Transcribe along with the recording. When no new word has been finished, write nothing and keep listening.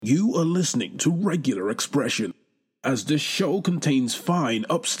You are listening to Regular Expression, as this show contains fine,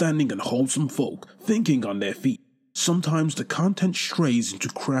 upstanding, and wholesome folk thinking on their feet. Sometimes the content strays into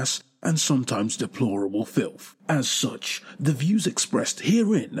crass and sometimes deplorable filth. As such, the views expressed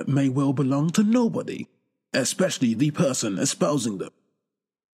herein may well belong to nobody, especially the person espousing them.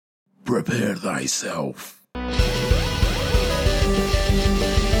 Prepare thyself.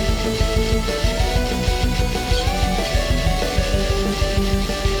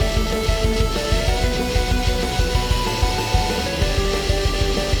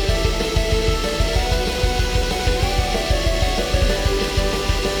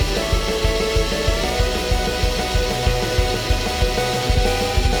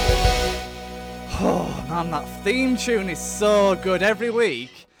 Oh man, that theme tune is so good. Every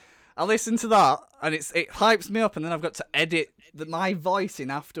week I listen to that and it hypes me up, and then I've got to edit my voice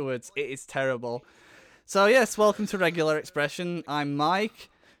in afterwards. It is terrible. So yes, welcome to Regular Expression. I'm Mike.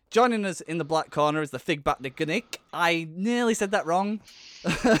 Joining us in the black corner is the Figback Digginick. I nearly said that wrong.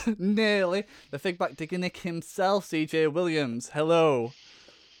 Nearly. The Figback Digginick himself, CJ Williams. Hello.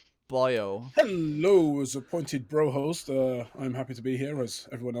 Boyo. Hello, as appointed bro host. I'm happy to be here, as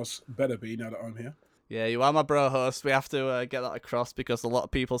everyone else better be now that I'm here. Yeah, you are my bro host. We have to get that across because a lot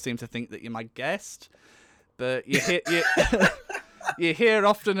of people seem to think that you're my guest. But you're here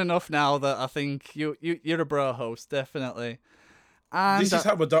often enough now that I think you're a bro host, definitely. And this is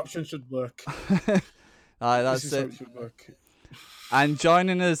how adoption should work. That's this is it. how it should work. And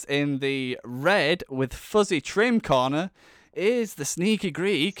joining us in the red with fuzzy trim corner is the sneaky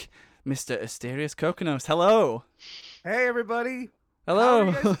Greek, Mr. Asterius Kokonos. Hello. Hey, everybody.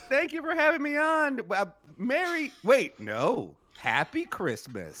 Hello. Thank you for having me on. Happy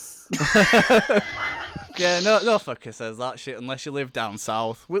Christmas. Yeah, no fucker says that shit unless you live down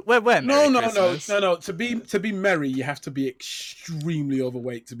south. We're Merry No. Christmas. To be merry, you have to be extremely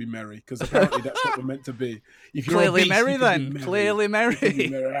overweight to be merry, because apparently that's what we're meant to be. If you're Clearly obese, merry you can then. be merry. Clearly You merry. can be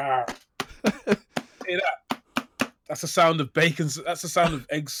merry. Hear that? That's the sound of bacon. That's the sound of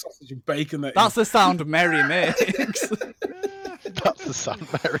egg, sausage, and bacon. That's the sound Mary makes. That's the sound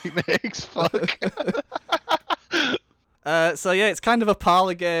Mary makes. Fuck. So yeah, it's kind of a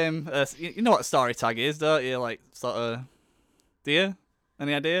parlor game. You know what a story tag is, don't you? Like, sort of. Do you?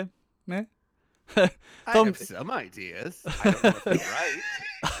 Any idea? Me? I have some ideas. I don't know if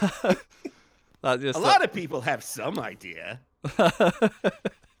they're right. A lot of people have some idea.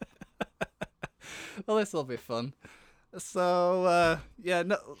 Well, this will be fun. So,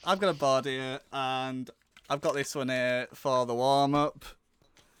 I've got a board here, and I've got this one here for the warm-up.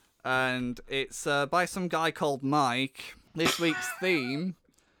 And it's by some guy called Mike. This week's theme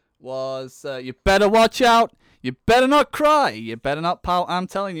was, you better watch out, you better not cry, you better not pout, I'm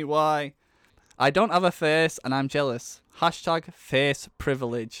telling you why. I don't have a face, and I'm jealous. Hashtag face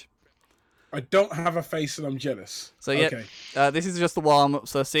privilege. I don't have a face and I'm jealous. So yeah, okay. This is just the warm-up.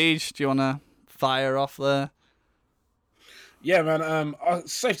 So Siege, do you want to fire off there? Yeah, man.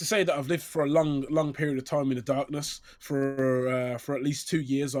 It's safe to say that I've lived for a long period of time in the darkness. For at least 2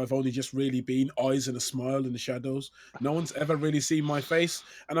 years, I've only just really been eyes and a smile in the shadows. No one's ever really seen my face,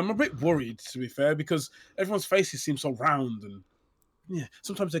 and I'm a bit worried, to be fair, because everyone's faces seem so round, and yeah,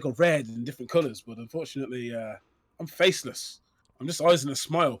 sometimes they go red in different colours. But unfortunately, I'm faceless. I'm just eyes and a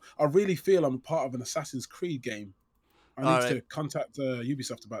smile. I really feel I'm part of an Assassin's Creed game. I need to contact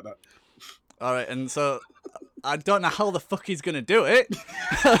Ubisoft about that. All right, and so I don't know how the fuck he's gonna do it,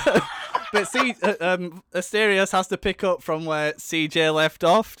 but see, Asterios has to pick up from where CJ left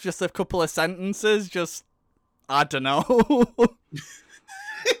off. Just a couple of sentences. Just I don't know.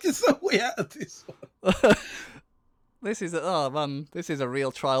 It's so way out of this one. This is a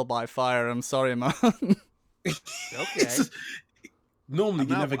real trial by fire. I'm sorry, man. Okay. Normally,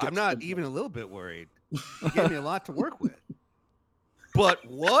 I'm not even a little bit worried. You gave me a lot to work with. But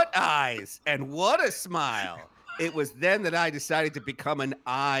what eyes and what a smile. It was then that I decided to become an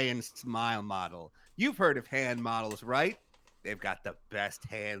eye and smile model. You've heard of hand models, right? They've got the best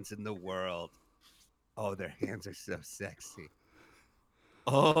hands in the world. Oh, their hands are so sexy.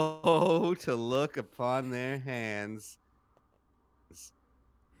 Oh, to look upon their hands.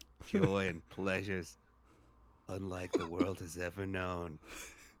 Joy and pleasures unlike the world has ever known.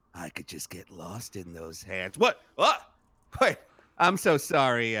 I could just get lost in those hands. What? Wait. I'm so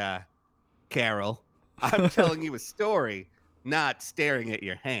sorry, Carol. I'm telling you a story, not staring at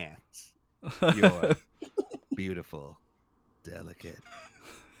your hands. Your beautiful, delicate,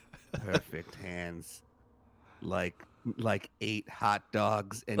 perfect hands, like 8 hot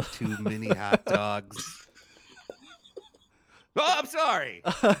dogs and 2 mini hot dogs. Oh, I'm sorry.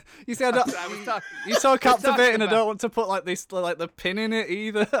 You see, I don't. I was talking. You're so captivating. I about- don't want to put like this, like the pin in it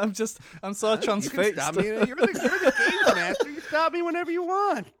either. I'm so You can transfixed. stop me. You're the games master. You stop me whenever you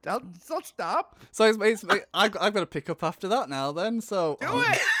want. I'll stop. So I've got to pick up after that now. Then so. Do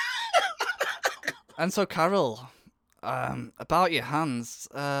it. And so, Carol, about your hands,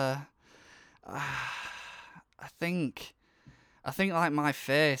 I think like my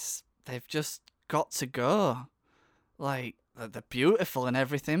face, they've just got to go. Like, they're beautiful and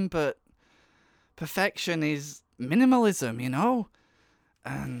everything, but perfection is minimalism, you know?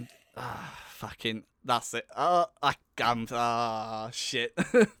 And, fucking, that's it. Shit.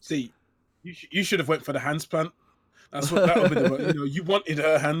 See, you should have went for the hands plant. That's what that would be. You wanted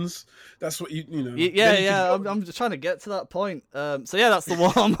her hands. That's what you know. Yeah. I'm just trying to get to that point. So yeah, that's the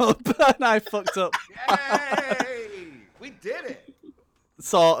warm up, and I fucked up. Yay! We did it.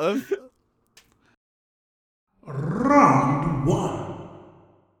 Sort of. Round 1.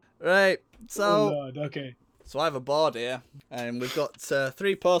 Right. So. Oh Lord, okay. So I have a board here, and we've got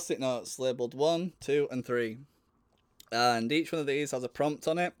 3 post-it notes labelled 1, 2, and 3. And each one of these has a prompt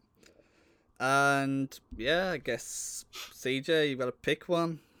on it. And, yeah, I guess, CJ, you've got to pick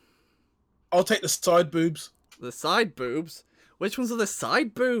one. I'll take the side boobs. The side boobs? Which ones are the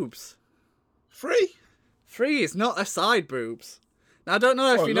side boobs? 3. 3 is not a side boobs. Now, I don't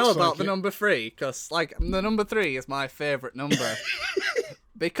know if Oh, you it know looks about like the it. number 3, because, like, the number 3 is my favourite number.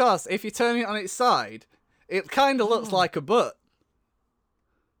 Because if you turn it on its side, it kind of looks like a butt.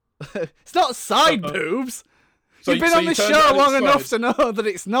 It's not side boobs. So You've been so on this turned show it on long its enough side. to know that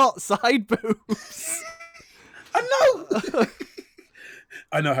it's not side boobs. I know.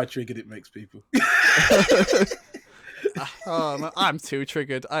 I know how triggered it makes people. Oh, I'm too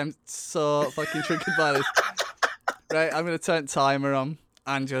triggered. I'm so fucking triggered by this. Right, I'm going to turn timer on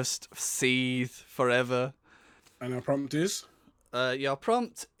and just seethe forever. And our prompt is. Your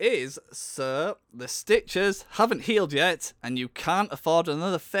prompt is, sir, the stitches haven't healed yet, and you can't afford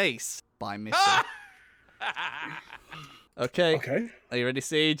another face by Missy. Okay. Okay. Are you ready,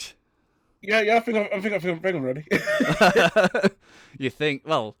 Siege? Yeah. I think I'm ready. You think?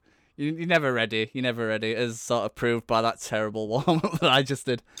 Well, you're never ready. You're never ready, as sort of proved by that terrible warm up that I just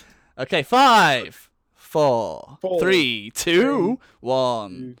did. Okay, 5, 4, 3, 2,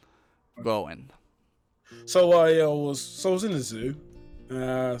 1, going. So I was in the zoo,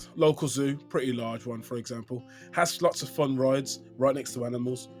 local zoo, pretty large one, for example. Has lots of fun rides right next to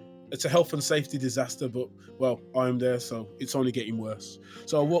animals. It's a health and safety disaster, but well, I'm there, so it's only getting worse.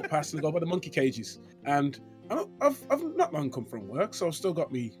 So I walk past and I go by the monkey cages, and I've not long come from work, so I've still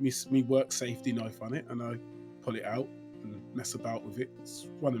got me work safety knife on it, and I pull it out and mess about with it. It's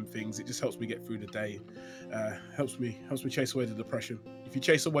one of them things. It just helps me get through the day. Helps me chase away the depression. If you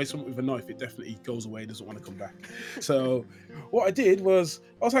chase away something with a knife, it definitely goes away. Doesn't want to come back. So what I did was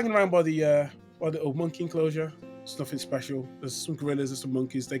I was hanging around by the old monkey enclosure. It's nothing special. There's some gorillas and some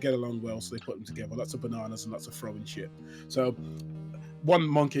monkeys. They get along well, so they put them together. Lots of bananas and lots of throwing shit. So one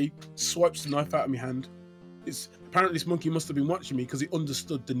monkey swipes the knife out of my hand. Apparently this monkey must have been watching me because he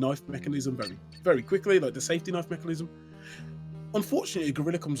understood the knife mechanism very, very quickly, like the safety knife mechanism. Unfortunately, a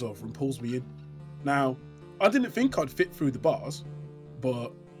gorilla comes over and pulls me in. Now, I didn't think I'd fit through the bars,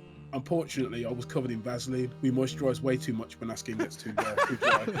 but unfortunately, I was covered in Vaseline. We moisturise way too much when our skin gets too dry.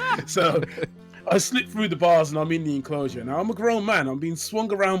 So I slipped through the bars and I'm in the enclosure. Now, I'm a grown man. I'm being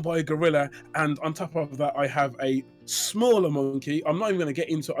swung around by a gorilla, and on top of that, I have a smaller monkey. I'm not even going to get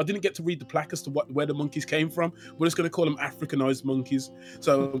into it. I didn't get to read the plaque as to where the monkeys came from. We're just going to call them Africanized monkeys.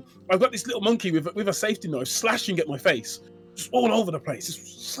 So I've got this little monkey with a safety knife slashing at my face, just all over the place.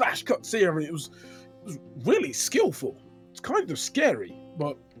 Just slash, cut, sear. It was really skillful. It's kind of scary,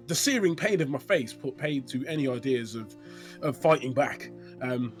 but the searing pain of my face put paid to any ideas of fighting back.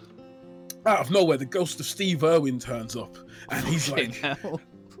 Out of nowhere, the ghost of Steve Irwin turns up, and he's like, Hell.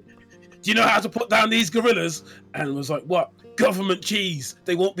 "Do you know how to put down these gorillas?" And was like, "What? Government cheese.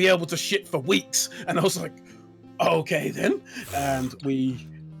 They won't be able to shit for weeks." And I was like, "Okay then." And we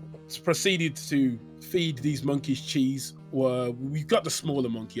proceeded to feed these monkeys cheese. We got the smaller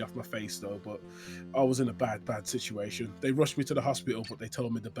monkey off my face though, but I was in a bad situation. They rushed me to the hospital, but they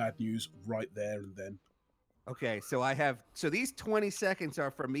told me the bad news right there and then. Okay, so these 20 seconds are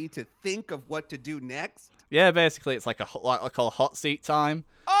for me to think of what to do next. Yeah, basically, it's like a hot seat time.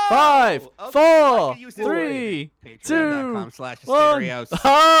 Oh, 5, okay, 4, I can use this 3, 2, Patreon.com/Asterios. 1.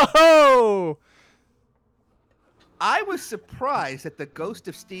 Oh! I was surprised that the ghost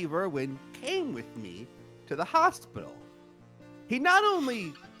of Steve Irwin came with me to the hospital. He not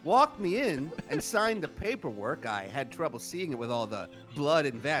only walked me in and signed the paperwork, I had trouble seeing it with all the blood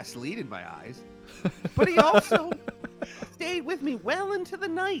and Vaseline in my eyes, but he also stayed with me well into the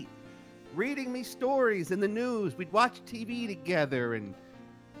night, reading me stories in the news. We'd watch TV together and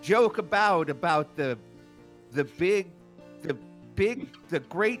joke about the great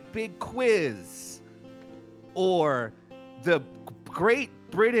big quiz, or the Great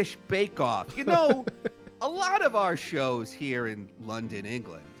British Bake Off. You know, a lot of our shows here in London,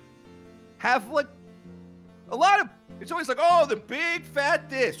 England, have like a lot of. It's always like, oh, the big fat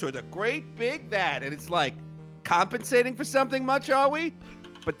this or the great big that, and it's like, compensating for something much, are we?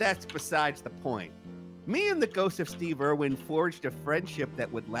 But that's besides the point. Me and the ghost of Steve Irwin forged a friendship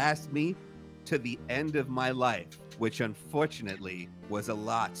that would last me to the end of my life, which unfortunately was a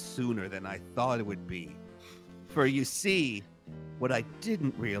lot sooner than I thought it would be. For you see, what I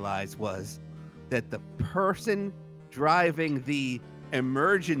didn't realize was that the person driving the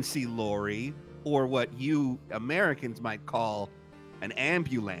emergency lorry, or what you Americans might call an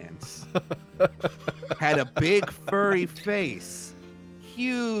ambulance, had a big furry face,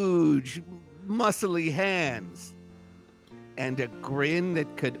 huge muscly hands, and a grin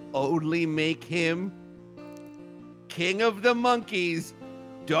that could only make him King of the Monkeys,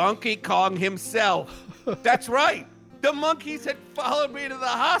 Donkey Kong himself. That's right. The monkeys had followed me to the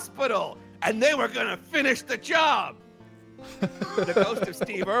hospital, and they were gonna finish the job. The ghost of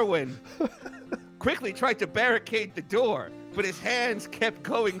Steve Irwin quickly tried to barricade the door, but his hands kept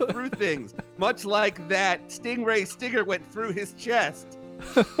going through things, much like that stingray stinger went through his chest.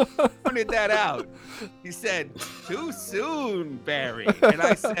 Pointed that out. He said, "Too soon, Barry." And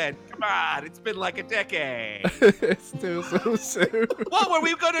I said, "Come on, it's been like a decade." It's still so soon. What were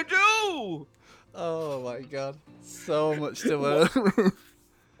we gonna do? Oh my god. So much to learn.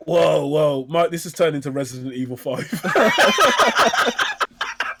 Whoa, Mike, this has turned into Resident Evil 5.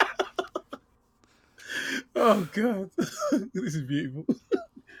 Oh, God. This is beautiful.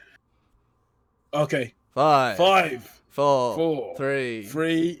 Okay. Five, 4,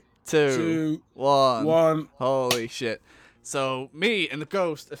 3, 2, 1. Holy shit. So, me and the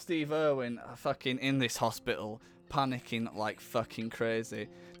ghost of Steve Irwin are fucking in this hospital, panicking like fucking crazy.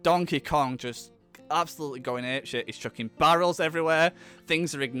 Donkey Kong just absolutely going apeshit. He's chucking barrels everywhere.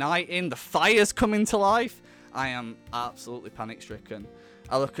 Things are igniting. The fire's coming to life. I am absolutely panic-stricken.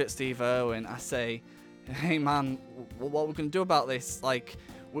 I look at Steve Irwin. I say, "Hey, man, what are we going to do about this? Like,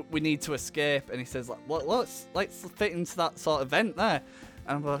 we need to escape." And he says, like, "Well, let's fit into that sort of vent there."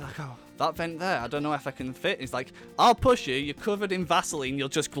 And I'm like, "Oh, that vent there, I don't know if I can fit." He's like, "I'll push you. You're covered in Vaseline. You'll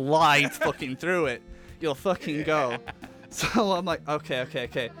just glide fucking through it. You'll fucking go." So I'm like,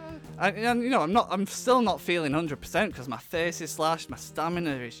 okay. And you know, I'm still not feeling 100% because my face is slashed, my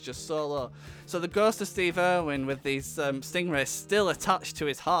stamina is just so low. So the ghost of Steve Irwin with these stingrays still attached to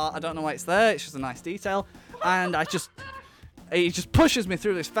his heart. I don't know why it's there. It's just a nice detail. And he just pushes me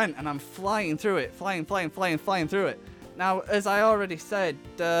through this vent, and I'm flying through it, flying through it. Now, as I already said,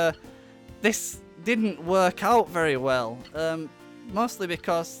 this didn't work out very well, mostly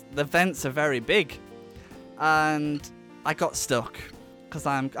because the vents are very big, and I got stuck, because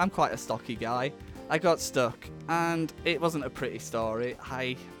I'm quite a stocky guy. I got stuck, and it wasn't a pretty story.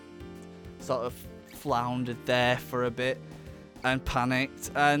 I sort of floundered there for a bit and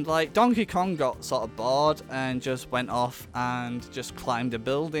panicked, and like Donkey Kong got sort of bored and just went off and just climbed a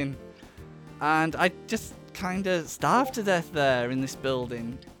building, and I just kind of starved to death there in this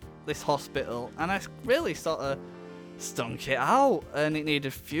building, this hospital, and I really sort of stunk it out, and it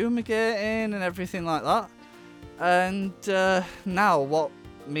needed fumigating and everything like that. And now what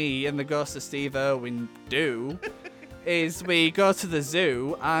me and the ghost of Steve Irwin do is we go to the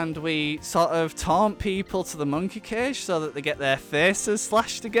zoo and we sort of taunt people to the monkey cage so that they get their faces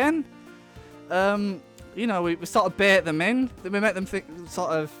slashed again. You know, we sort of bait them in. We make them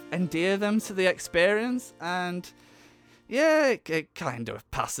sort of endear them to the experience. And yeah, it kind of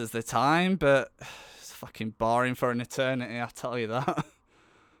passes the time, but it's fucking boring for an eternity, I'll tell you that.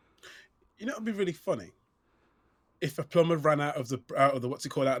 You know, it'd be really funny if a plumber ran out of the what's it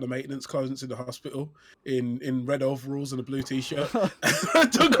called, out of the maintenance closets in the hospital in red overalls and a blue t-shirt,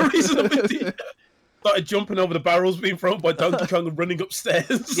 dungarees and a blue t-shirt, started jumping over the barrels being thrown by Donkey Kong and running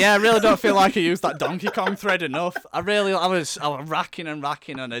upstairs. Yeah, I really don't feel like I used that Donkey Kong thread enough. I was racking and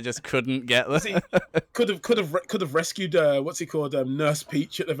I just couldn't get there. See, could have rescued what's he called, Nurse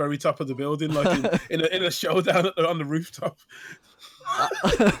Peach at the very top of the building, like in a showdown on the rooftop.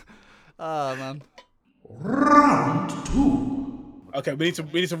 Oh man. Round 2. Okay, we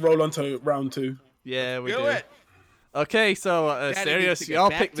need to roll on to round 2. Yeah, we Do do. it. Okay, so Daddy serious, needs to get y'all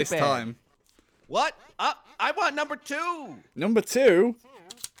back pick to this bed. time. What? I want number 2. Number 2.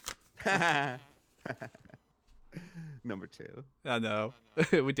 Number 2. I know.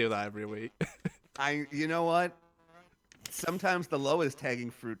 We do that every week. You know what? sometimes the lowest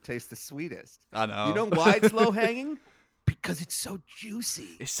hanging fruit tastes the sweetest. I know. You know why it's low hanging? Because it's so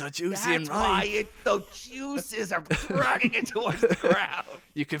juicy. It's so juicy and That's why ripe. the juices are dragging it towards the ground.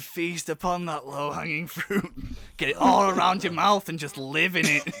 You can feast upon that low-hanging fruit. Get it all around your mouth and just live in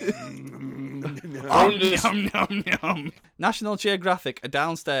it. Yum, yum, yum. National Geographic are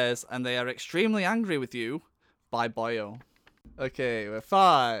downstairs and they are extremely angry with you by Boyo. Okay, we're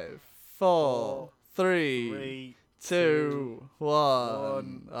 5, 4, 3, 2,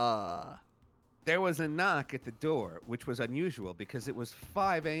 1. There was a knock at the door, which was unusual because it was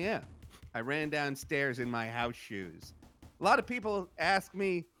 5 a.m. I ran downstairs in my house shoes. A lot of people ask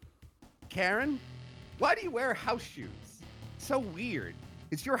me, Karen, why do you wear house shoes? So weird.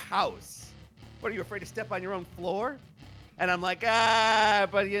 It's your house. What, are you afraid to step on your own floor? And I'm like,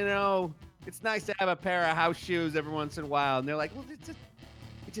 but you know, it's nice to have a pair of house shoes every once in a while. And they're like, well, it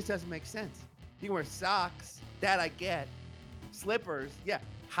just doesn't make sense. You can wear socks. That I get. Slippers. Yeah.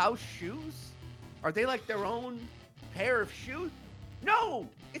 House shoes? Are they like their own pair of shoes? No!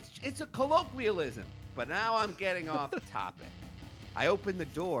 It's a colloquialism. But now I'm getting off the topic. I opened the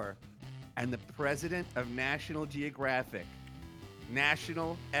door, and the president of National Geographic,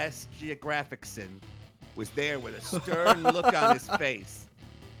 National S. Geographicson, was there with a stern look on his face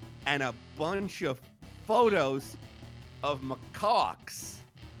and a bunch of photos of macaques.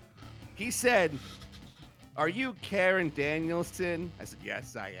 He said, "Are you Karen Danielson?" I said,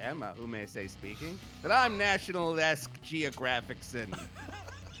 "Yes, I am. Who may I say speaking?" "But I'm National S. Geographicson."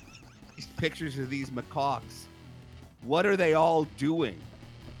 These pictures of these macaques. What are they all doing?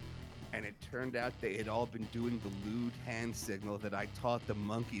 And it turned out they had all been doing the lewd hand signal that I taught the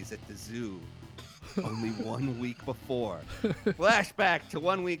monkeys at the zoo only 1 week before. Flashback to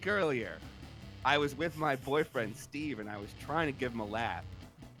 1 week earlier. I was with my boyfriend, Steve, and I was trying to give him a laugh.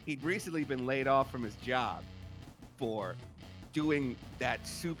 He'd recently been laid off from his job for doing that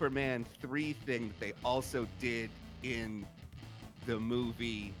Superman 3 thing that they also did in the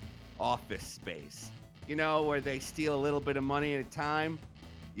movie Office Space. You know, where they steal a little bit of money at a time?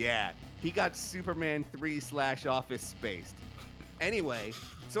 Yeah, he got Superman 3/Office Space. Anyway,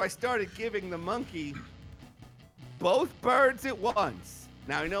 so I started giving the monkey both birds at once.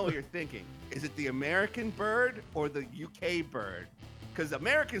 Now I know what you're thinking. Is it the American bird or the UK bird? Because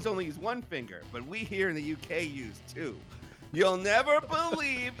Americans only use one finger, but we here in the UK use two. You'll never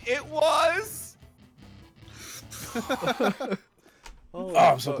believe it was... Oh,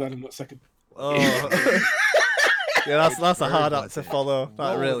 I'm so glad I'm not second. Oh. Yeah, that's a hard act to follow.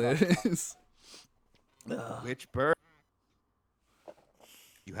 That really is. Which bird?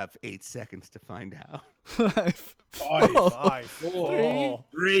 You have 8 seconds to find out. 5, 4,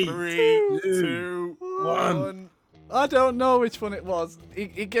 3, 2, 1. I don't know which one it was.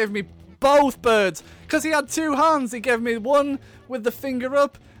 He gave me both birds because he had 2 hands. He gave me one with the finger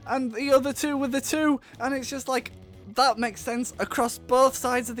up and the other 2 with the 2, and it's just like that makes sense across both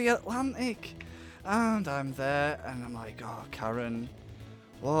sides of the Atlantic. And I'm there, and I'm like, oh, Karen,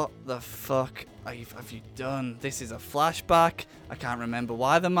 what the fuck have you done? This is a flashback. I can't remember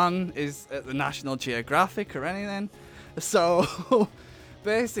why the man is at the National Geographic or anything. So,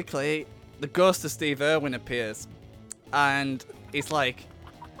 basically, the ghost of Steve Irwin appears, and it's like,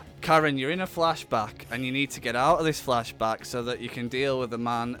 Karen, you're in a flashback, and you need to get out of this flashback so that you can deal with the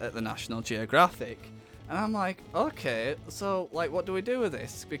man at the National Geographic. And I'm like, okay, so, like, what do we do with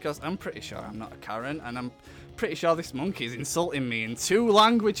this? Because I'm pretty sure I'm not a Karen, and I'm pretty sure this monkey is insulting me in 2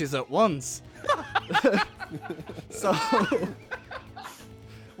 languages at once. So,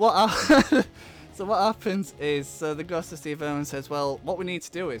 what happens is, the ghost of Steve Irwin says, well, what we need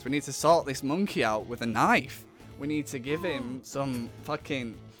to do is we need to sort this monkey out with a knife. We need to give him some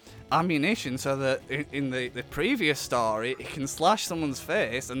fucking ammunition so that in the previous story it can slash someone's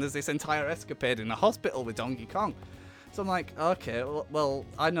face, and there's this entire escapade in a hospital with Donkey Kong. So I'm like, okay, well,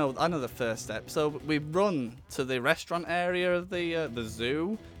 I know the first step. So we run to the restaurant area of the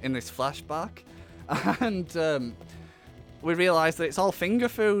zoo in this flashback, and we realise that it's all finger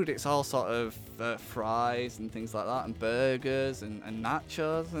food. It's all sort of fries and things like that, and burgers and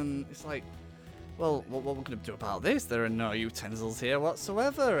nachos, and it's like, well, what we're going to do about this? There are no utensils here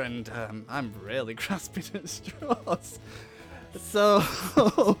whatsoever, and I'm really grasping at straws. So...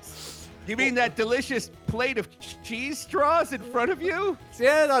 You mean that delicious plate of cheese straws in front of you?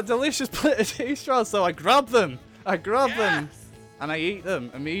 Yeah, that delicious plate of cheese straws. So I grab them, and I eat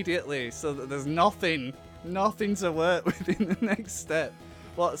them immediately, so that there's nothing to work with in the next step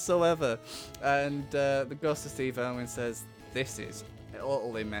whatsoever. And the ghost of Steve Irwin says, this is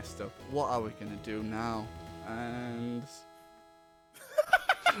totally messed up. What are we gonna do now? And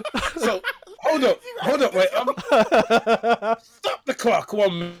So hold up, wait. Stop the clock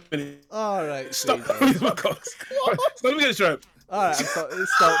 1 minute. All right. Stop CJ. the clock. Let me get this right. All right. It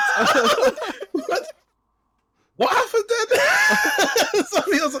stopped. What happened then?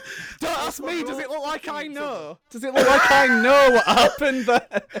 Sorry, I was like, Don't ask me. Does it look like I know? Does it look like I know what happened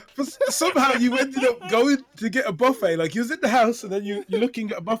there? but somehow you ended up going to get a buffet. Like you was in the house and then you're looking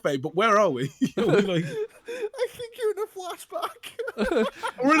at a buffet. But where are we? We're like, I think you're in a flashback.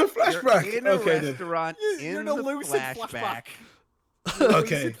 we're in a flashback. You're in a Okay, then. restaurant You're in in a the lucid flashback.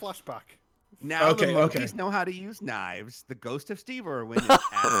 Okay. Lucid flashback. Now Okay, the monkeys okay. know how to use knives. The ghost of Steve Irwin is at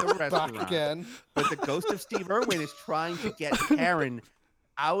the restaurant. Back again. But the ghost of Steve Irwin is trying to get Karen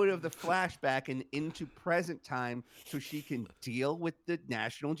out of the flashback and into present time so she can deal with the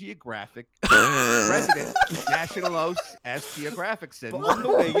National Geographic president, National O's as Geographic said. But on the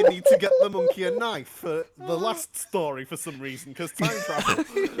way, you need to get the monkey a knife for the last story for some reason, because time travel.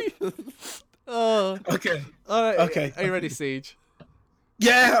 Oh. Okay. All right. Okay. Are you ready, Siege?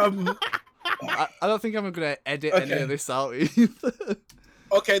 Yeah. I don't think I'm gonna edit any Okay. of this out either.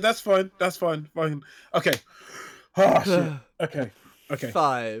 Okay, that's fine. That's fine. Fine. Okay. Oh shit. Okay. Okay.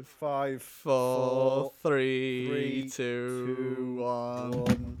 5, 5, 4, 3, three, 2, 1.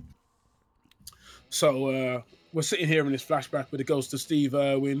 1. So we're sitting here in this flashback with the ghost of Steve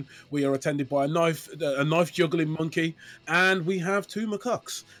Irwin. We are attended by a knife juggling monkey, and we have 2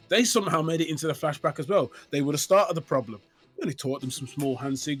 macaques. They somehow made it into the flashback as well. They were the start of the problem. We only taught them some small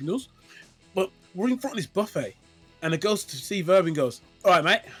hand signals, but we're in front of this buffet, and the ghost of Steve Irwin goes, "All right,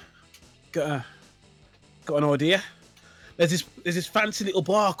 mate, got an idea. There's this fancy little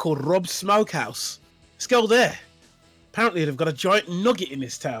bar called Rob's Smokehouse. Let's go there. Apparently they've got a giant nugget in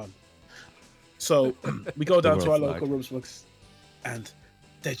this town." So we go down to our local Rob's Smokehouse, and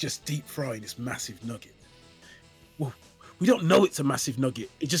they're just deep frying this massive nugget. Well, we don't know it's a massive nugget.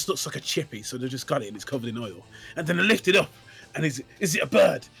 It just looks like a chippy, so they've just got it and it's covered in oil. And then they lift it up, and is it a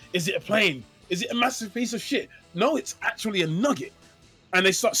bird? Is it a plane? Is it a massive piece of shit? No, it's actually a nugget. And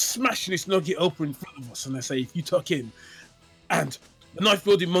they start smashing this nugget open in front of us, and they say, "If you tuck in," and the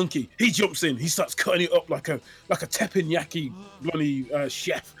knife-wielding monkey, he jumps in. He starts cutting it up like a teppanyaki bloody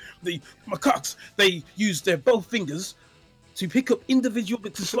chef. The macaques, they use their both fingers to pick up individual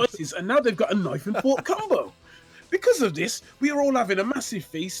bits of slices, and now they've got a knife and fork combo. Because of this, we are all having a massive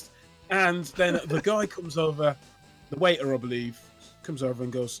feast, and then the guy comes over, the waiter, I believe, comes over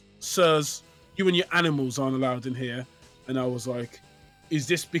and goes, "Sirs, you and your animals aren't allowed in here." And I was like, "Is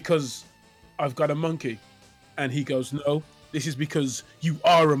this because I've got a monkey?" And he goes, "No, this is because you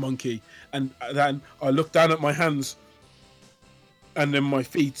are a monkey." And then I look down at my hands and then my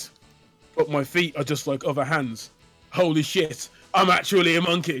feet, but my feet are just like other hands. Holy shit, I'm actually a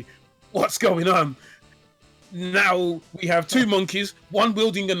monkey. What's going on? Now we have 2 monkeys, one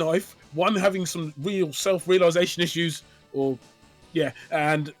wielding a knife, one having some real self-realization issues,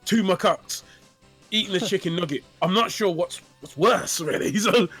 and 2 macaques eating a chicken nugget. I'm not sure what's worse, really.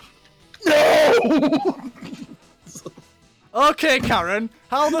 So, no! Okay, Karen,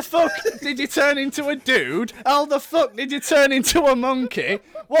 how the fuck did you turn into a dude? How the fuck did you turn into a monkey?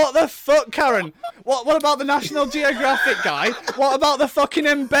 What the fuck, Karen? What about the National Geographic guy? What about the fucking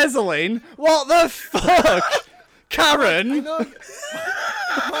embezzling? What the fuck? Karen? Mike,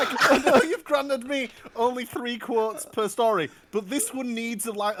 I know you've granted me only 3 quotes per story, but this one needs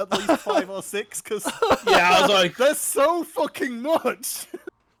at least 5 or 6, because Yeah, I was like, there's so fucking much.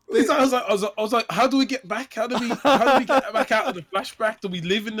 I was like, how do we get back? How do we get back out of the flashback? Do we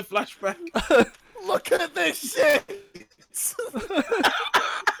live in the flashback? Look at this shit.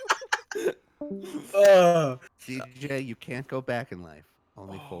 CJ, you can't go back in life,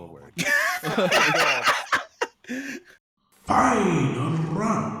 only forward. Final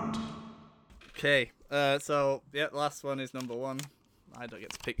round. Okay, so, the last one is number 1. I don't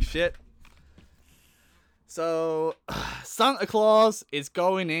get to pick shit. So, Santa Claus is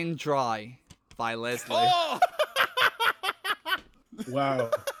Going In Dry by Leslie. Oh! Wow.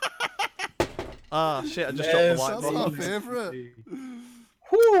 Ah, shit, I just Yes, dropped the That's white our ball. favourite.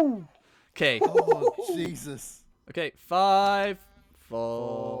 Whew. Okay, Oh, Jesus. okay, 5, 4,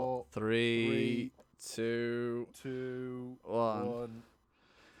 Four, 3, 2, 2, 1. 1.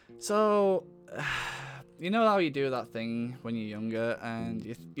 So, you know how you do that thing when you're younger and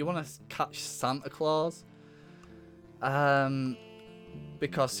you want to catch Santa Claus?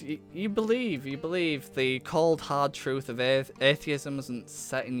 Because you believe the cold hard truth of atheism isn't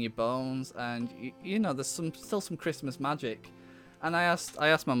set in your bones, and you know there's still some Christmas magic. And I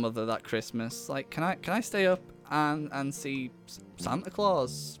asked my mother that Christmas, like, can I stay up and see Santa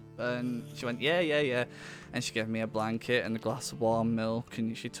Claus And she went, yeah, yeah, yeah. And she gave me a blanket and a glass of warm milk,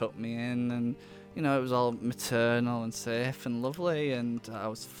 and she took me in, and, you know, it was all maternal and safe and lovely, and I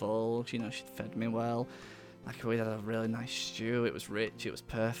was full, you know, she'd fed me well. Like, we had a really nice stew, it was rich, it was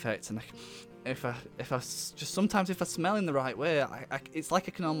perfect, and if I just sometimes if I smell in the right way, it's like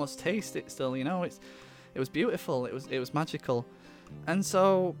I can almost taste it still, you know, it was beautiful, it was magical. And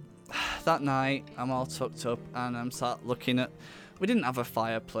so, that night, I'm all tucked up, and I'm sat looking at... We didn't have a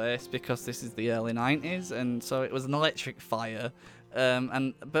fireplace, because this is the early 90s, and so it was an electric fire,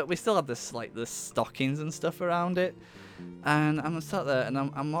 but we still had this, like, the stockings and stuff around it, and I'm sat there, and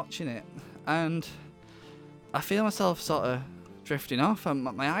I'm watching it, and I feel myself sort of drifting off, and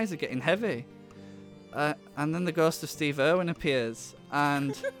my eyes are getting heavy, and then the ghost of Steve Irwin appears,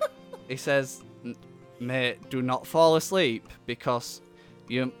 and he says, "Mate, do not fall asleep, because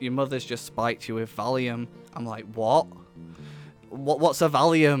your mother's just spiked you with Valium." I'm like, what? What's a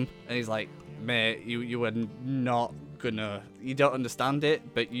Valium? And he's like, "Mate, you are not gonna... You don't understand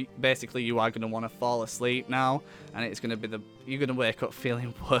it, but basically you are gonna want to fall asleep now, and it's gonna be you're gonna wake up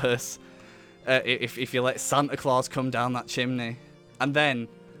feeling worse if you let Santa Claus come down that chimney." And then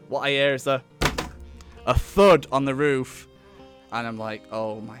what I hear is a thud on the roof, and I'm like,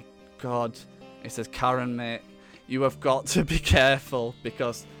 oh my god. It says, "Karen, mate, you have got to be careful,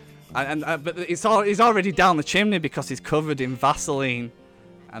 because..." But he's already down the chimney because he's covered in Vaseline,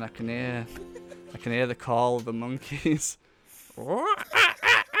 and I can hear the call of the monkeys.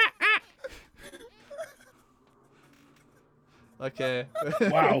 Okay.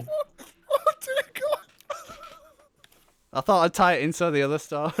 Wow. Oh dear God! I thought I'd tie it into the other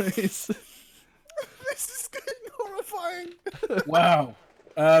stories. This is getting horrifying. Wow.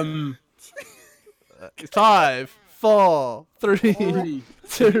 5, 4, 3,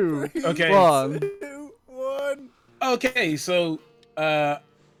 2, Okay. 1. 2, 1. Okay, so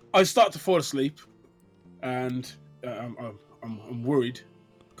I start to fall asleep, and I'm worried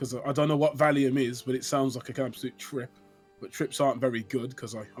because I don't know what Valium is, but it sounds like an absolute trip. But trips aren't very good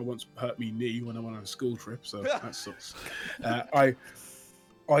because I once hurt my knee when I went on a school trip, so that sucks. I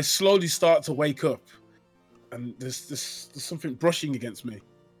slowly start to wake up, and there's something brushing against me.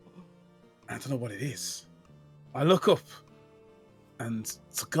 I don't know what it is. I look up, and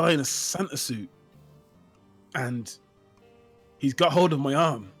it's a guy in a Santa suit, and he's got hold of my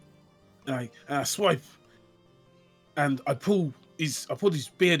arm, and I swipe, and I pull his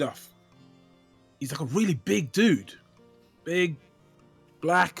beard off. He's like a really big dude, big,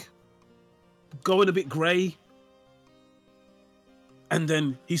 black, going a bit grey, and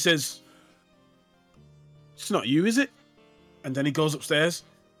then he says, "It's not you, is it?" And then he goes upstairs.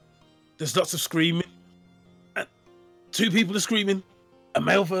 There's lots of screaming. And 2 people are screaming. A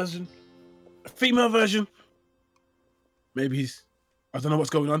male version, a female version. Maybe I don't know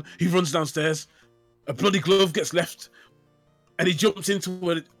what's going on. He runs downstairs. A bloody glove gets left. And he jumps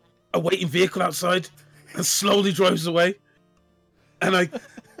into a waiting vehicle outside and slowly drives away. And I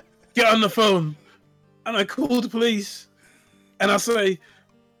get on the phone and I call the police. And I say,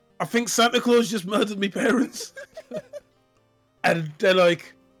 "I think Santa Claus just murdered my parents." And they're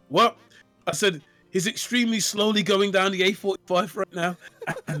like, "What?" I said, "He's extremely slowly going down the A45 right now."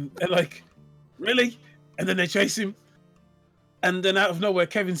 And they're like, "Really?" And then they chase him. And then out of nowhere,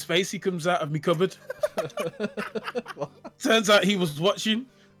 Kevin Spacey comes out of my cupboard. Turns out he was watching.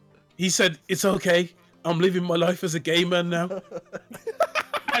 He said, "It's okay. I'm living my life as a gay man now."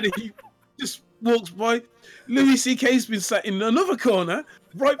 And he just walks by. Louis C.K.'s been sat in another corner,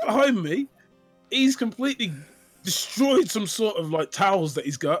 right behind me. He's completely destroyed some sort of like towels that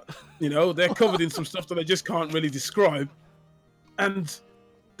he's got. You know, they're covered in some stuff that I just can't really describe. And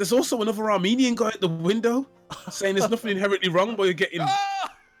there's also another Armenian guy at the window saying there's nothing inherently wrong by getting...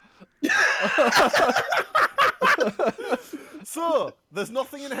 So, there's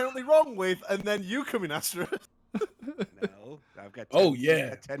nothing inherently wrong with, and then you come in, Astra. No, I've got 10, Oh, yeah. I've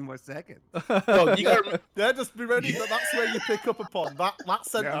got 10 more seconds. Well, you gotta... Yeah, just be ready. That's where you pick up upon that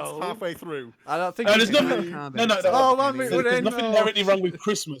sentence No. halfway through. I don't think there's you nothing... can- No. Oh, man, we're There's in. nothing inherently wrong with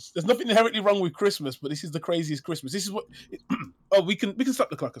Christmas. There's nothing inherently wrong with Christmas, but this is the craziest Christmas. This is what... Oh, we can stop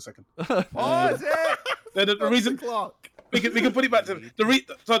the clock a second. Pause it! The reason... Clock. We can put it back to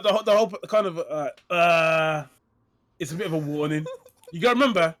the whole kind of it's a bit of a warning. You gotta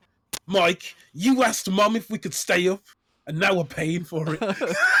remember, Mike, you asked Mum if we could stay up, and now we're paying for it.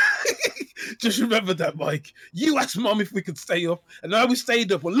 Just remember that, Mike. You asked Mum if we could stay up, and now we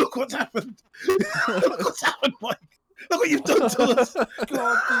stayed up. Well, look what's happened. Look what's happened, Mike. Look what you've done to us.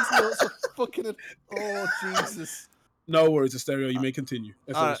 God, these notes are fucking... Oh, Jesus. No worries, Asterio. You may continue.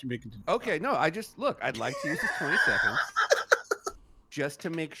 You may continue. Okay, no, I'd like to use this 20 seconds just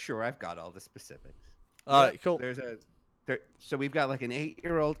to make sure I've got all the specifics. All right, cool. So we've got like an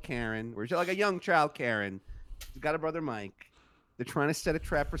 8-year-old Karen, or like a young child Karen. She's got a brother Mike. They're trying to set a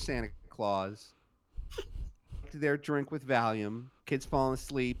trap for Santa Claus. Their drink with Valium. Kid's falling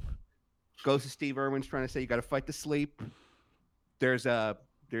asleep. Goes to Steve Irwin's trying to say, you got to fight to sleep. There's all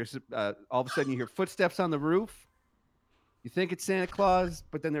of a sudden you hear footsteps on the roof. You think it's Santa Claus,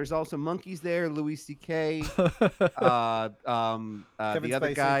 but then there's also monkeys there. Louis C.K. The other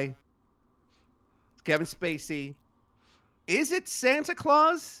Spacey. guy, Kevin Spacey. Is it Santa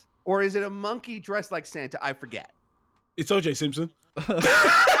Claus or is it a monkey dressed like Santa? I forget. It's O.J. Simpson. No,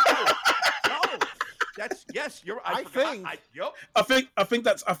 that's yes. You're. I think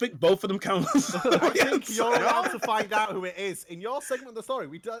both of them count. I think you're allowed to find out who it is in your segment of the story.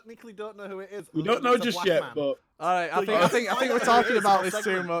 We technically don't know who it is. We don't know just yet, but all right. I think we're talking about this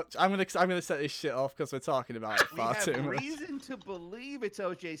too much. I'm gonna set this shit off because we're talking about it far too much. We have reason to believe it's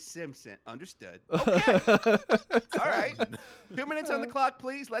O.J. Simpson. Understood. Okay. All right. 2 minutes on the clock,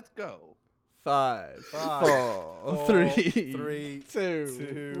 please. Let's go. 5, 4, 3,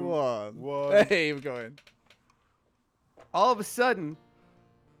 2, 1. Hey, we're going. All of a sudden,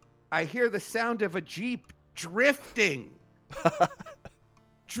 I hear the sound of a Jeep drifting. And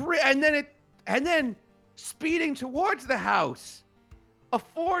then speeding towards the house. A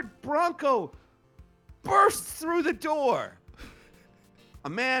Ford Bronco bursts through the door. A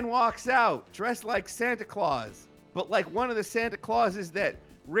man walks out dressed like Santa Claus, but like one of the Santa Clauses that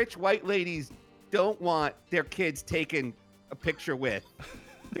rich white ladies don't want their kids taking a picture with.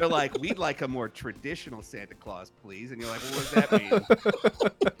 They're like, we'd like a more traditional Santa Claus, please. And you're like, well, what does that mean?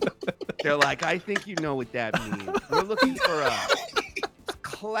 They're like, I think you know what that means. We're looking for a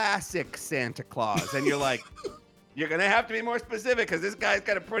classic Santa Claus. And you're like, you're going to have to be more specific because this guy's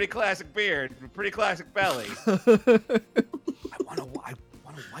got a pretty classic beard, a pretty classic belly. I want a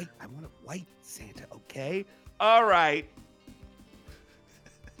white Santa, okay? All right.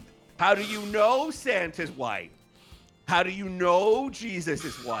 How do you know Santa's white? How do you know Jesus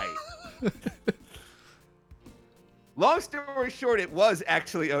is white? Long story short, it was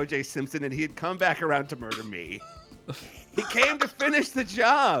actually O.J. Simpson, and he had come back around to murder me. He came to finish the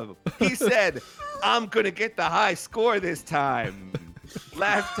job. He said, I'm going to get the high score this time.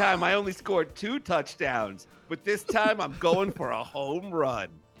 Last time I only scored 2 touchdowns, but this time I'm going for a home run.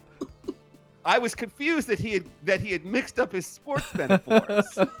 I was confused that he had mixed up his sports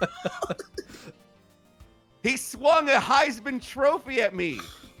metaphors. He swung a Heisman Trophy at me.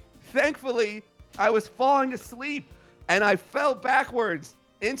 Thankfully, I was falling asleep, and I fell backwards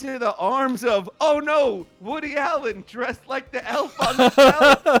into the arms of, oh no, Woody Allen dressed like the elf on the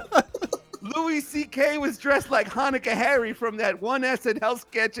shelf. Louis C.K. was dressed like Hanukkah Harry from that one SNL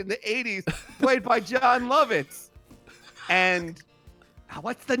sketch in the 80s, played by John Lovitz. And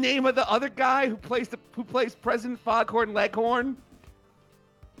what's the name of the other guy who plays President Foghorn Leghorn?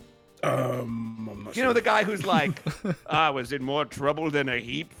 I'm not You know the guy who's like, I was in more trouble than a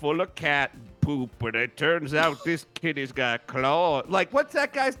heap full of cat poop, but it turns out this kitty's got claws. Like, what's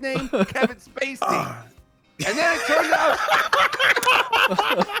that guy's name? Kevin Spacey. And then it turned out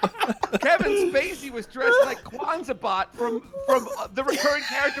Kevin Spacey was dressed like Kwanzaa from the recurring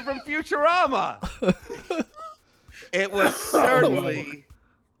character from Futurama. It was certainly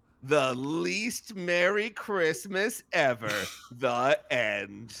the least Merry Christmas ever. The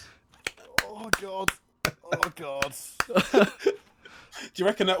end. Oh God. Oh God. Do you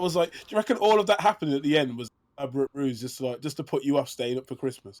reckon that was like? Do you reckon all of that happening at the end was a ruse, just to put you off staying up for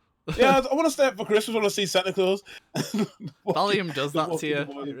Christmas? Yeah, I want to stay up for Christmas. I want to see Santa Claus. Valium does that to you.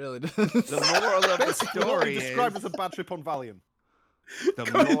 It really does. The moral of the story is described as a bad trip on Valium.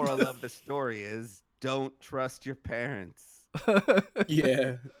 the moral of the story is don't trust your parents.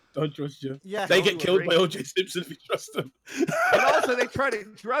 Yeah, don't trust you. Yeah, They get killed by O.J. Simpson if you trust them. And also, they try to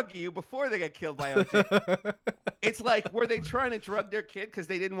drug you before they get killed by O.J. It's like, were they trying to drug their kid because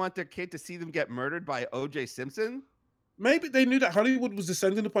they didn't want their kid to see them get murdered by O.J. Simpson? Maybe they knew that Hollywood was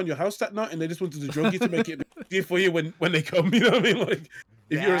descending upon your house that night, and they just wanted to drug you to make it easier for you when they come. You know what I mean? Like,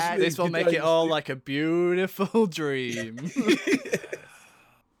 if you're asleep, This will make it all like a beautiful dream.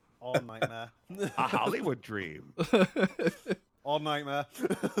 All nightmare. A Hollywood dream. All nightmare.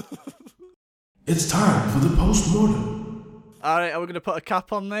 It's time for the post-mortem. Alright, are we going to put a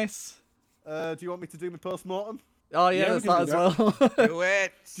cap on this? Do you want me to do my post-mortem? Oh yeah, Yeah, we there's can that as do well. Do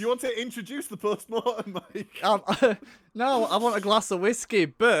it. Do you want to introduce the post-mortem, Mike? No, I want a glass of whiskey,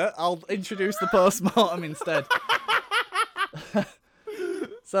 but I'll introduce the post-mortem instead.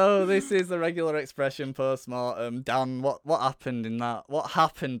 So this is the regular expression post-mortem. Dan, what happened in that? What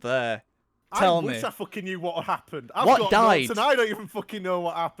happened there? Tell I wish me. I fucking knew what happened. I've What got died? notes and I don't even fucking know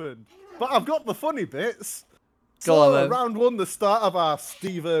what happened. But I've got the funny bits. Go So, on, then. round one, the start of our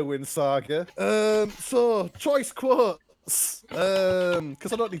Steve Irwin saga. So, choice quotes.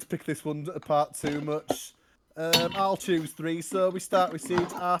 Because I don't need to pick this one apart too much. I'll choose 3. So we start with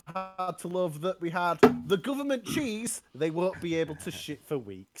Siege. I had to love that we had the government cheese. They won't be able to shit for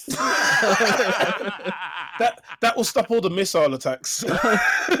weeks. That will stop all the missile attacks.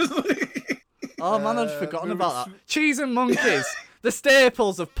 Oh man, I'd forgotten moving about that. Cheese and monkeys. The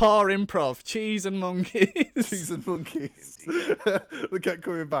staples of poor improv. Cheese and monkeys. Cheese and monkeys. We kept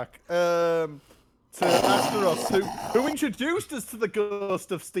coming back. To Asteros, who introduced us to the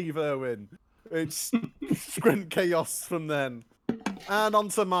ghost of Steve Irwin. It's Scrent Chaos from then. And on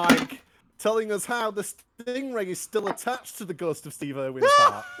to Mike, telling us how the stingray is still attached to the ghost of Steve Irwin's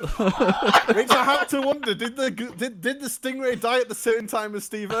heart. Which I have to wonder, did the stingray die at the same time as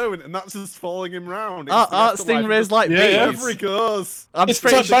Steve Irwin, and that's just following him round? Aren't stingrays like bees? Wherever he goes. It's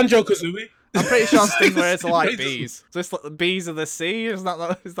like Banjo-Kazooie. I'm pretty sure stingrays are like bees. So it's like the bees of the sea? Is that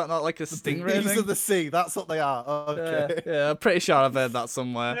not like a stingray Bees thing? of the sea, that's what they are. Okay. Yeah, I'm pretty sure I've heard that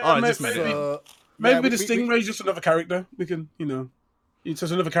somewhere. Yeah, Oh, I just made it. So, Maybe yeah, the Stingray's just another character. We can, it's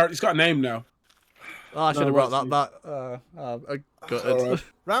just another character. He's got a name now. Oh, I should have No, brought that back. Good. All right.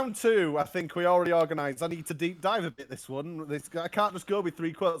 round 2, I think we already organised. I need to deep dive a bit this one. I can't just go with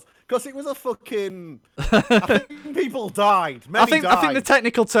 3 quotes because it was a fucking. I think people died. I Many think died. the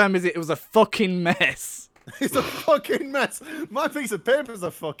technical term is it was a fucking mess. It's a fucking mess. My piece of paper is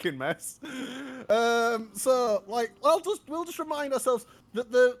a fucking mess. So, like, we'll just remind ourselves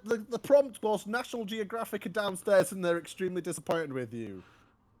that the prompt was National Geographic are downstairs and they're extremely disappointed with you.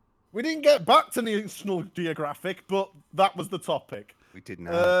 We didn't get back to National Geographic, but that was the topic. We did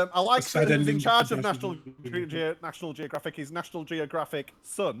not. I like sad that who's in ending charge to of National National Geographic is National Geographic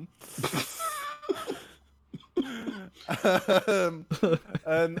Son.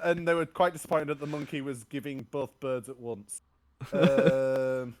 And they were quite disappointed that the monkey was giving both birds at once.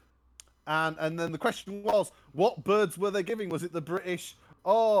 And then the question was, what birds were they giving? Was it the British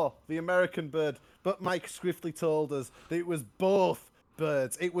or the American bird? But Mike swiftly told us that it was both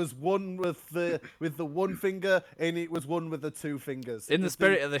birds. It was one with the one finger, and it was one with the 2 fingers. In the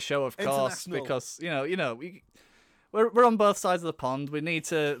spirit of the show, of course, international- because we're on both sides of the pond. We need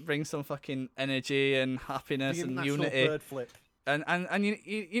to bring some fucking energy and happiness the and international unity, bird flip. and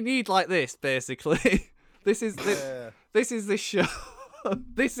you need like this basically. This is the show.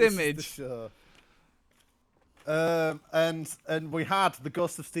 This image. This is the show. And we had the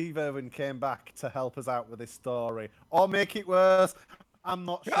ghost of Steve Irwin came back to help us out with this story, or make it worse. I'm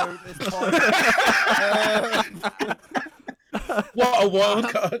not sure at this point. What a wild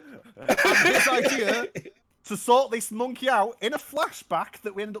card. His idea to sort this monkey out in a flashback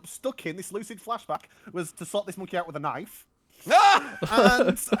that we ended up stuck in, this lucid flashback, was to sort this monkey out with a knife.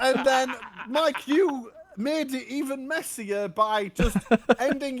 and then, Mike, you made it even messier by just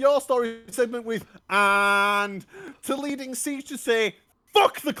ending your story segment with, and to leading Siege to say,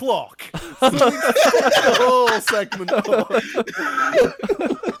 fuck the clock. So we fucked the whole segment up.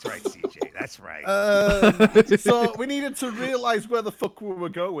 That's right, CJ. That's right. So we needed to realise where the fuck we were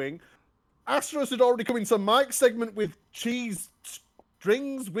going. Astros had already come into Mike's segment with cheese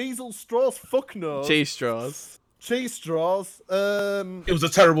strings, weasel straws, fuck knows. Cheese straws. Cheese straws. It was a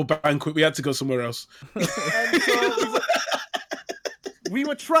terrible banquet. We had to go somewhere else. And so we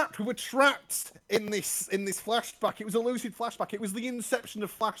were trapped. We were trapped in this flashback. It was a lucid flashback. It was the inception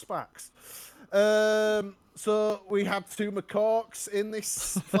of flashbacks. So we had 2 macaques in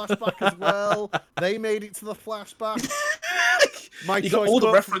this flashback as well. They made it to the flashback. You got all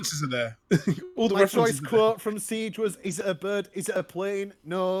the references in there. All the My references. choice quote from Siege was, "Is it a bird? Is it a plane?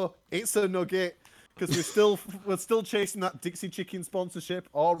 No, it's a nugget." Because we're still chasing that Dixie Chicken sponsorship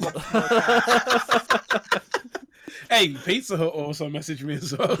or Hey, Pizza Hut also messaged me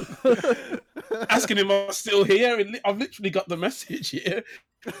as well, asking him am I still here. And I've literally got the message here.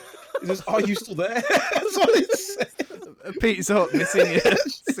 He says, "Are you still there?" That's what it said. Pizza Hut missing you,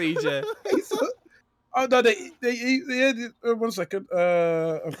 CJ. Oh no, they 1 second.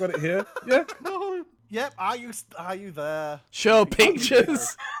 I've got it here. Yeah. No. Yep. Are you there? Show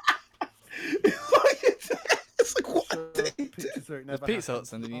pictures. It's like what? Pictures where it never Pizza Hut happened.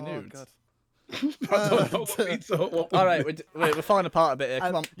 sending you nudes. God. I don't know what Pizza Hut. What All right, we're falling apart a bit here.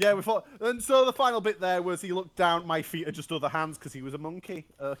 Come on. Yeah, we thought, and so the final bit there was he looked down. My feet are just other hands because he was a monkey.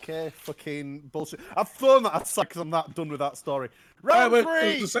 Okay, fucking bullshit. I've thrown that aside because I'm not done with that story. Round There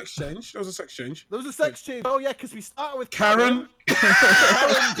 3. was a sex change. There was a sex change. There was a sex change. Oh yeah, because we started with Karen.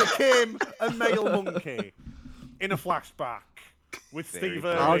 Karen became a male monkey in a flashback. with Very Steve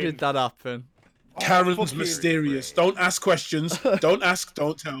good. How Irwin. did that happen? Karen's fucking mysterious. Don't ask questions. Don't ask,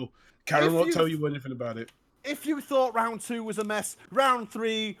 don't tell. Karen If won't you- tell you anything about it. If you thought round 2 was a mess, round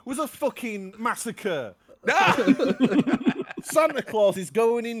 3 was a fucking massacre. Santa Claus is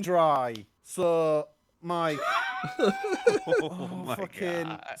going in dry. So, Mike, Oh my fucking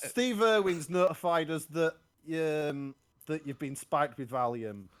God. Steve Irwin's notified us that that you've been spiked with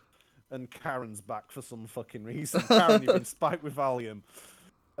Valium, and Karen's back for some fucking reason. Karen, you've been spiked with Valium.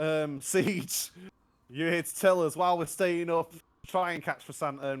 Siege, you're here to tell us while we're staying up, try and catch for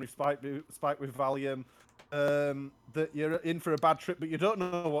Santa, and we've spiked with Valium. That you're in for a bad trip, but you don't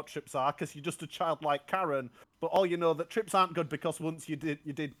know what trips are because you're just a child like Karen. But all you know that trips aren't good because once you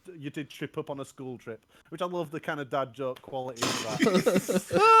did trip up on a school trip, which I love the kind of dad joke quality of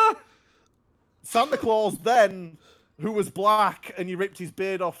that. Santa Claus then, who was black and you ripped his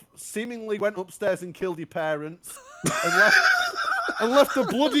beard off, seemingly went upstairs and killed your parents and left a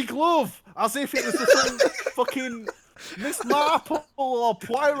bloody glove as if it was the same fucking Miss Marple or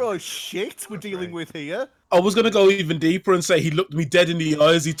Poirot shit we're dealing with here. I was going to go even deeper and say he looked me dead in the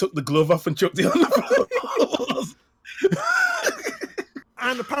eyes, he took the glove off and chucked it on the floor.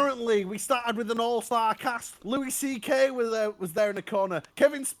 And apparently we started with an all-star cast. Louis C.K. was there in the corner.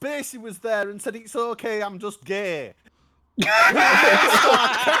 Kevin Spacey was there and said, "It's okay, I'm just gay." All-star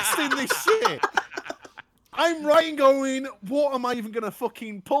cast in this shit. I'm writing going, what am I even going to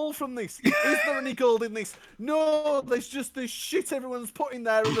fucking pull from this? Is there any gold in this? No, there's just this shit everyone's put in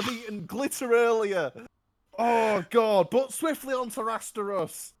there and they've eaten glitter earlier. Oh, God. But swiftly on to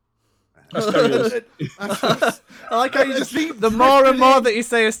Rasteros. I like how you just the more and more that you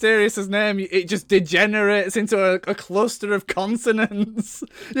say Asterius' name, it just degenerates into a cluster of consonants.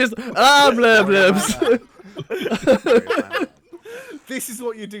 Just blah blah. This is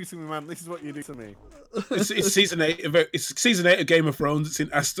what you do to me, man. This is what you do to me. It's season 8. It's season 8 of Game of Thrones. It's in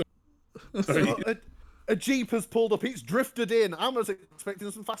Aston. So, a Jeep has pulled up. It's drifted in. I was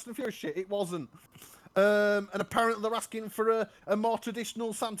expecting some Fast and Furious shit. It wasn't. And apparently they're asking for a more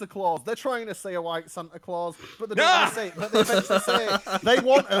traditional Santa Claus. They're trying to say a white Santa Claus, but they don't want to say it. But they eventually say it. They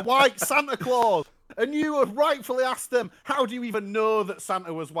want a white Santa Claus. And you would rightfully ask them, how do you even know that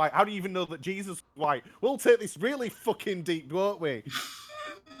Santa was white? How do you even know that Jesus was white? We'll take this really fucking deep, won't we?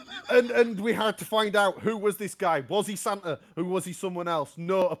 And we had to find out, who was this guy? Was he Santa? Or was he someone else?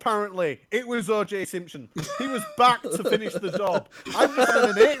 No, apparently it was O.J. Simpson. He was back to finish the job. I'm just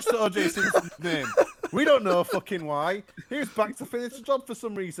adding an H to O.J. Simpson's name. We don't know fucking why. He was back to finish the job for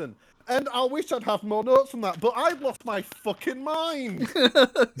some reason. And I wish I'd have more notes on that, but I've lost my fucking mind.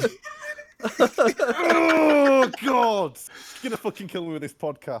 Oh, God. You're gonna fucking kill me with this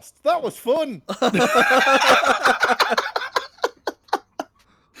podcast. That was fun.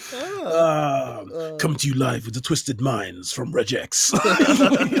 Come to you live with the Twisted Minds from Regex.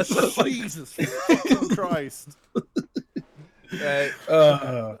 Jesus fucking Christ.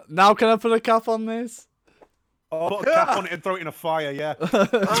 Now can I put a cap on this? Oh, put a cap on it and throw it in a fire, yeah.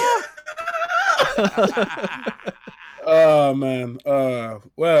 Oh, man.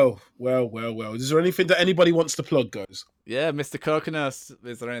 Well. Is there anything that anybody wants to plug, guys? Yeah, Mr. Coconut,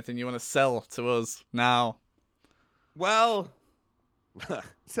 is there anything you want to sell to us now? Well,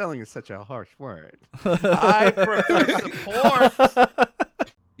 selling is such a harsh word. I prefer support.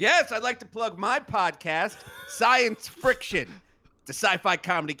 Yes, I'd like to plug my podcast, Science Friction. It's a sci-fi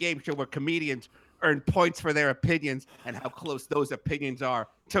comedy game show where comedians earn points for their opinions and how close those opinions are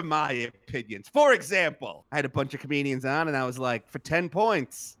to my opinions. For example, I had a bunch of comedians on and I was like, for 10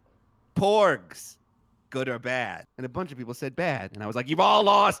 points, porgs, good or bad? And a bunch of people said bad. And I was like, you've all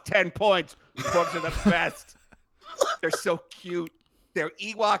lost 10 points. Porgs are the best. They're so cute. They're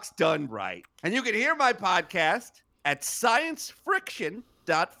Ewoks done right. And you can hear my podcast at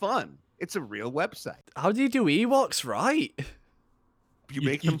sciencefriction.fun. It's a real website. How do you do Ewoks right? You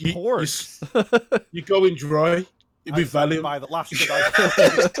make them porgs. You go in dry. It'd be value. By the last Right.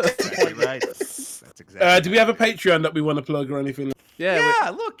 That's exactly. Do we have a Patreon that we want to plug or anything?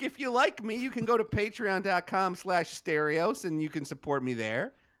 Yeah, look, if you like me, you can go to patreon.com/stereos and you can support me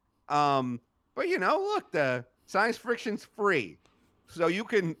there. But look, the Science Friction's free. So you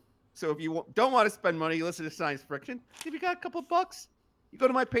can, if you don't want to spend money, you listen to Science Friction. If you got a couple bucks, you go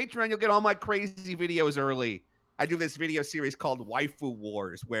to my Patreon, you'll get all my crazy videos early. I do this video series called Waifu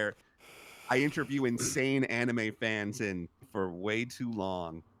Wars, where I interview insane anime fans for way too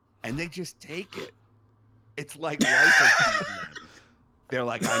long, and they just take it. It's like life. They're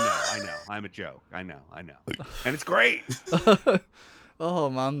like, I know, I'm a joke. I know, and it's great.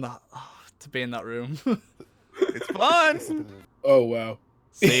 Oh man, to be in that room. It's fun. Oh wow.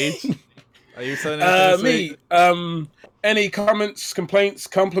 Siege. Are you saying anything? Me, any comments, complaints,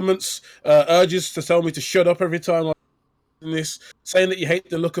 compliments, urges to tell me to shut up every time I'm in this, saying that you hate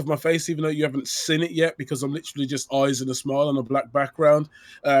the look of my face even though you haven't seen it yet because I'm literally just eyes and a smile on a black background.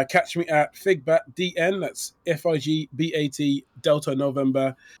 Catch me at figbatdn, that's FIGBAT Delta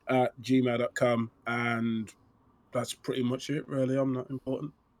November at gmail.com, and that's pretty much it, really. I'm not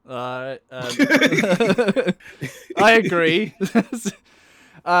important. I agree.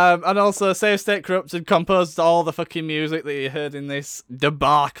 And also, Save State Corrupted composed all the fucking music that you heard in this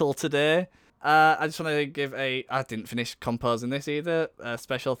debacle today. I just want to give I didn't finish composing this either.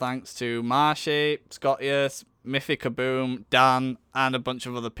 Special thanks to Marshy, Scottius, Miffy Kaboom, Dan, and a bunch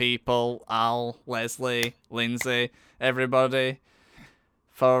of other people. Al, Leslie, Lindsay, everybody,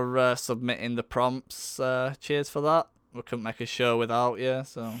 for submitting the prompts. Cheers for that. We couldn't make a show without you,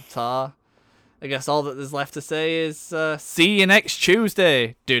 so tar. I guess all that there's left to say is see you next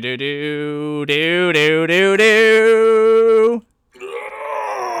Tuesday. Do do do do do do do.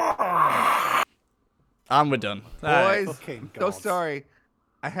 And we're done. All right. Boys, Fucking so God. sorry.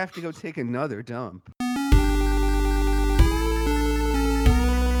 I have to go take another dump.